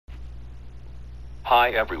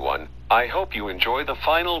Hi everyone, I hope you enjoy the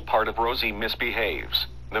final part of Rosie Misbehaves,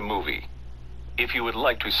 the movie. If you would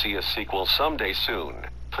like to see a sequel someday soon,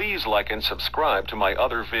 please like and subscribe to my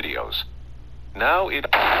other videos. Now it...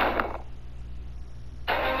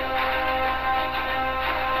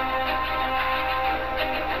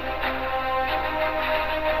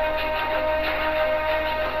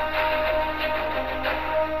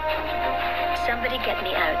 Somebody get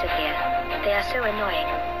me out of here. They are so annoying.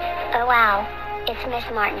 Oh wow, it's Miss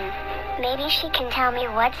Martin. Maybe she can tell me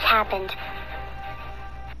what's happened.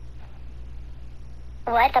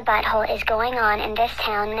 What the butthole is going on in this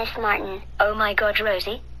town, Miss Martin? Oh my god,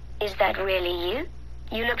 Rosie. Is that really you?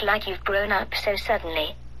 You look like you've grown up so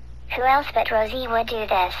suddenly. Who else but Rosie would do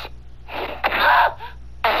this?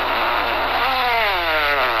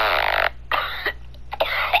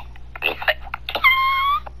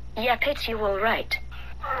 Yep, it's you all right.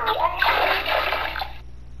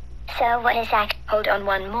 So what is that? Hold on,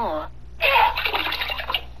 one more.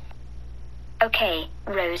 Okay,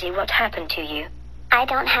 Rosie, what happened to you? I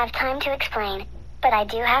don't have time to explain, but I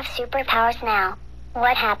do have superpowers now.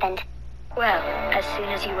 What happened? Well, as soon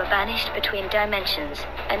as you were banished between dimensions,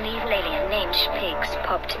 an evil alien named Pigs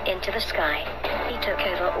popped into the sky. He took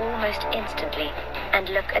over almost instantly, and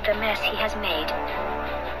look at the mess he has made.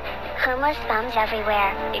 Homeless bums everywhere.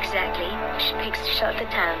 Exactly. Pigs shot the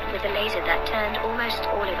town with a laser that turned almost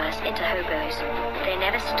all of us into hobos. They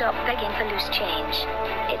never stopped begging for loose change.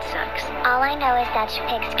 It sucks. All I know is that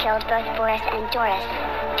Pigs killed both Boris and Doris,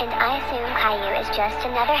 and I assume Caillou is just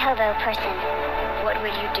another hobo person. What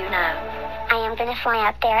will you do now? I am gonna fly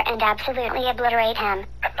up there and absolutely obliterate him.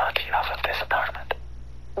 And not leave off of this apartment.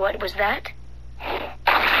 What was that?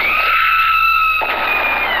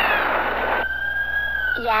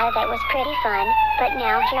 Yeah, that was pretty fun, but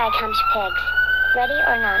now here I comes Pigs. Ready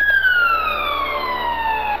or not?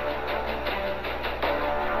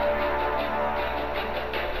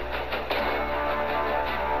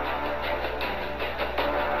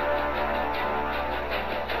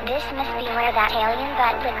 This must be where that alien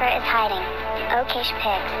butt licker is hiding. Okay,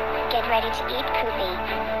 Pigs, get ready to eat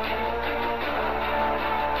poopy.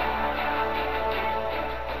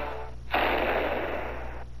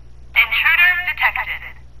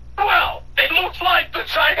 Well, it looks like the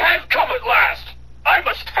time has come at last. I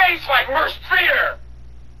must face my worst fear.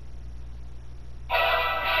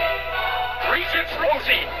 Regent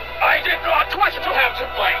Rosie, I did not wish to have to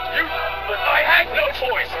fight you, but I had no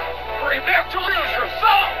choice. Prepare to lose your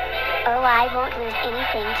soul. Oh, I won't lose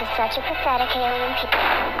anything to such a pathetic alien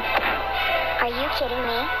Are you kidding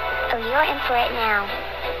me? Oh, you're in for it now.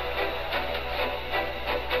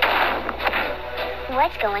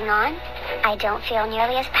 What's going on? I don't feel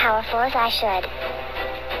nearly as powerful as I should.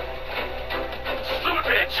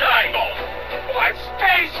 Stupid Jangle! My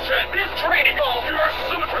spaceship is draining all your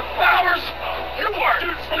superpowers! You are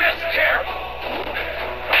useless here!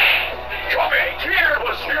 Coming here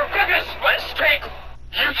was your biggest mistake!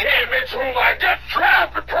 You came into my death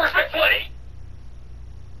trap perfectly!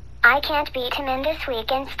 I can't beat him in this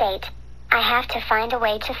weakened state. I have to find a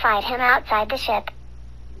way to fight him outside the ship.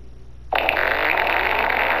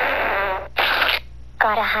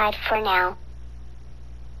 Gotta hide for now.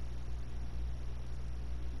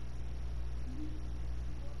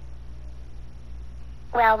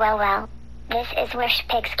 Well. This is where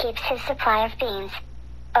Pigs keeps his supply of beans.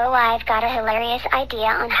 Oh, I've got a hilarious idea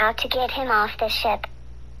on how to get him off this ship.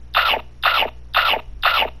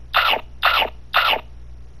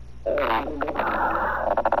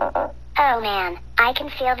 Oh man, I can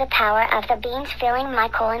feel the power of the beans filling my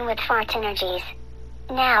colon with fart energies.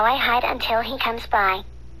 Now I hide until he comes by.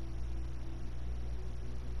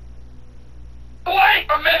 Wait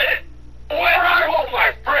a minute! Where are all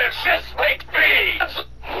my precious baked beans?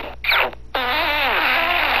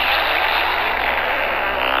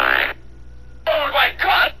 Oh my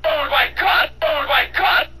god! Oh my god! Oh my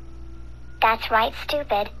god! That's right,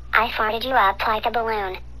 stupid. I farted you up like a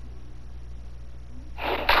balloon.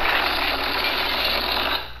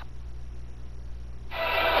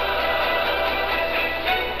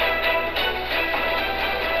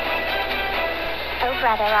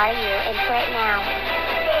 Brother, are you in for it now?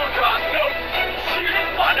 Oh god, no! She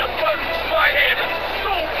didn't want to punch my hand, it's so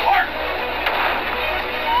hard!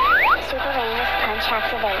 Super Rain's punch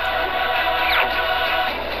activate.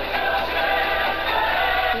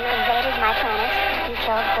 You invaded my planet, you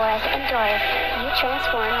killed Boris and Doris, you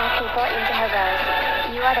transformed my people into hobos.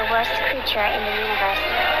 You are the worst creature in the universe.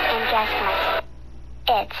 And guess what?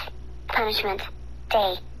 It's punishment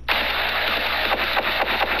day.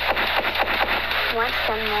 Want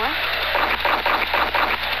some more?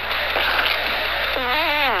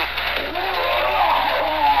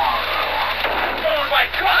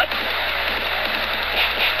 cut!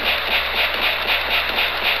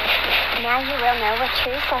 Now you will know what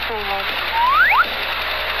true suffering is.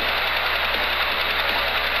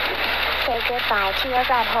 Say goodbye to your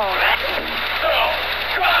butthole. No!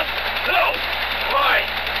 God! No! My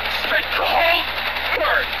spit hole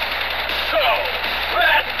hurts so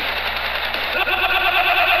bad!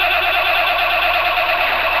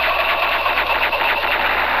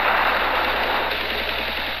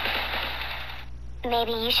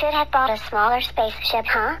 Maybe you should have bought a smaller spaceship,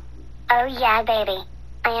 huh? Oh yeah, baby.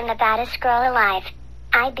 I am the baddest girl alive.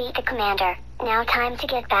 I beat the commander. Now time to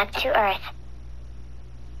get back to Earth.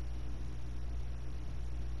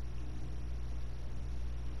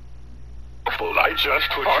 Well, I just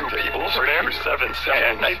put two people for 7 cents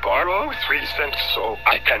and I borrow 3 cents so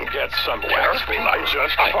I can get some wax paper. I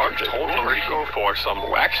just totally go for some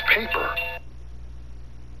wax paper.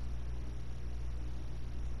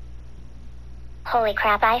 Holy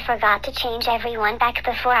crap, I forgot to change everyone back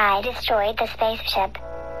before I destroyed the spaceship.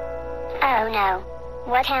 Oh no.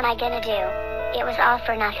 What am I gonna do? It was all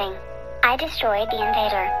for nothing. I destroyed the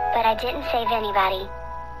invader, but I didn't save anybody.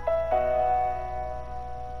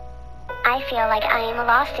 I feel like I am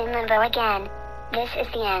lost in limbo again. This is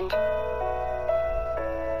the end.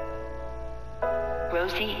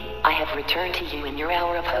 Rosie, I have returned to you in your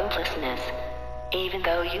hour of hopelessness. Even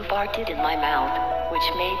though you farted in my mouth, which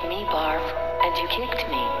made me barf, and you kicked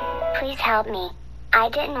me. Please help me. I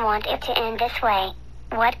didn't want it to end this way.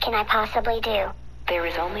 What can I possibly do? There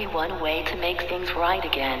is only one way to make things right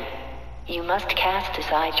again. You must cast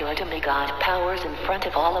aside your demigod powers in front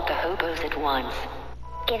of all of the hobos at once.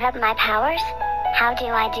 Give up my powers? How do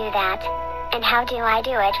I do that? And how do I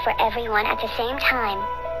do it for everyone at the same time?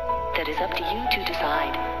 That is up to you to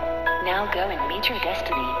decide. Now go and meet your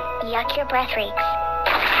destiny. Yuck, your breath reeks.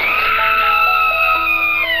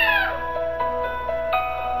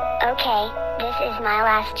 Okay, this is my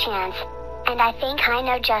last chance. And I think I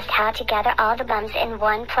know just how to gather all the bums in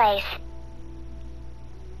one place.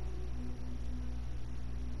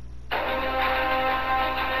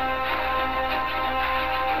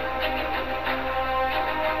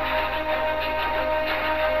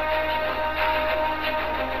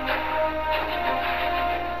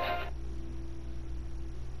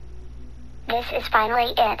 This is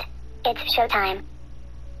finally it. It's showtime.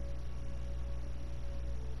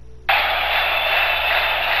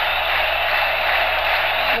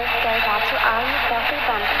 This goes out to all you filthy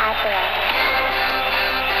bums out there.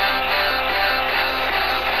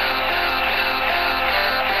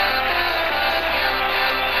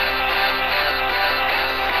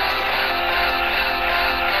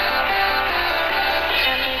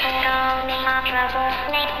 Some people call me a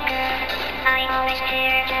troublemaker. I always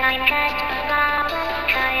fear that I'm cut,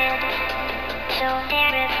 so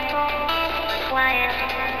terrible, wild.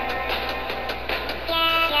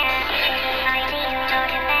 Yeah, I see you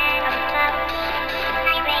talking bad about.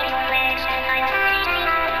 I break your legs and I want to your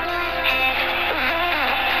head.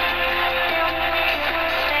 Don't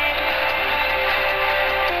disturb.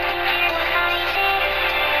 Do you hear what I say?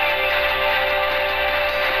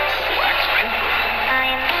 Wax paper.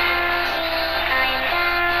 I'm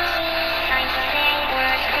the very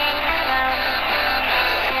worst thing about.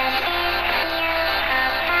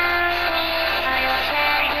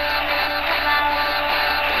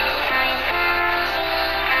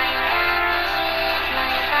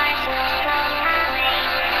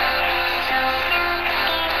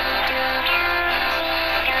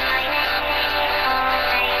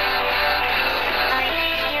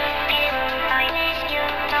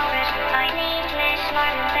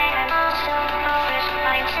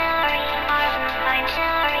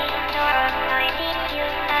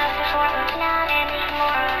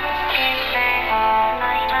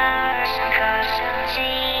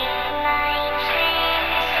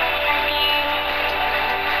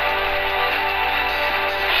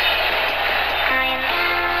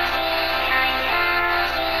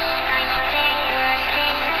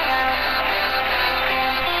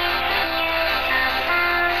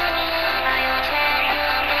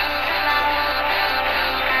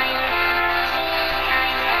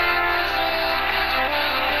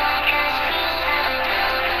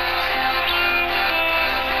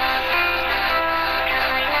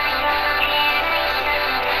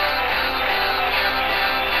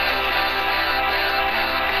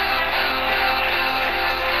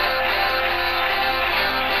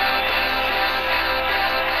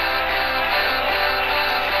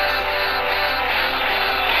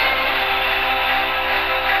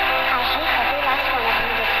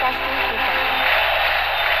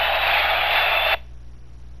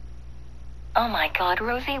 Oh my God,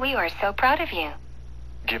 Rosie, we are so proud of you.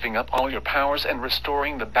 Giving up all your powers and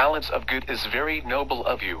restoring the balance of good is very noble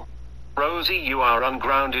of you. Rosie, you are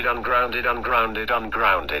ungrounded, ungrounded, ungrounded,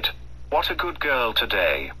 ungrounded. What a good girl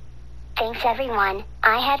today. Thanks everyone.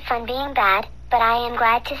 I had fun being bad, but I am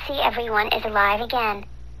glad to see everyone is alive again.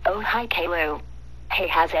 Oh, hi, Kalu. Hey,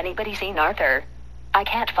 has anybody seen Arthur? I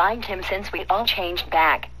can't find him since we all changed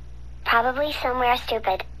back. Probably somewhere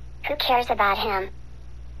stupid. Who cares about him?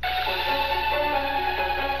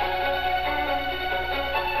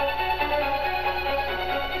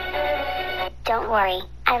 Don't worry,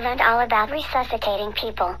 I learned all about resuscitating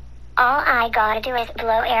people. All I gotta do is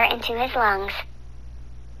blow air into his lungs.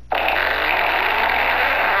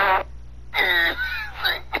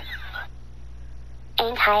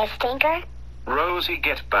 Ain't I a stinker? Rosie,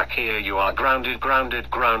 get back here. You are grounded, grounded,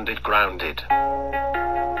 grounded, grounded.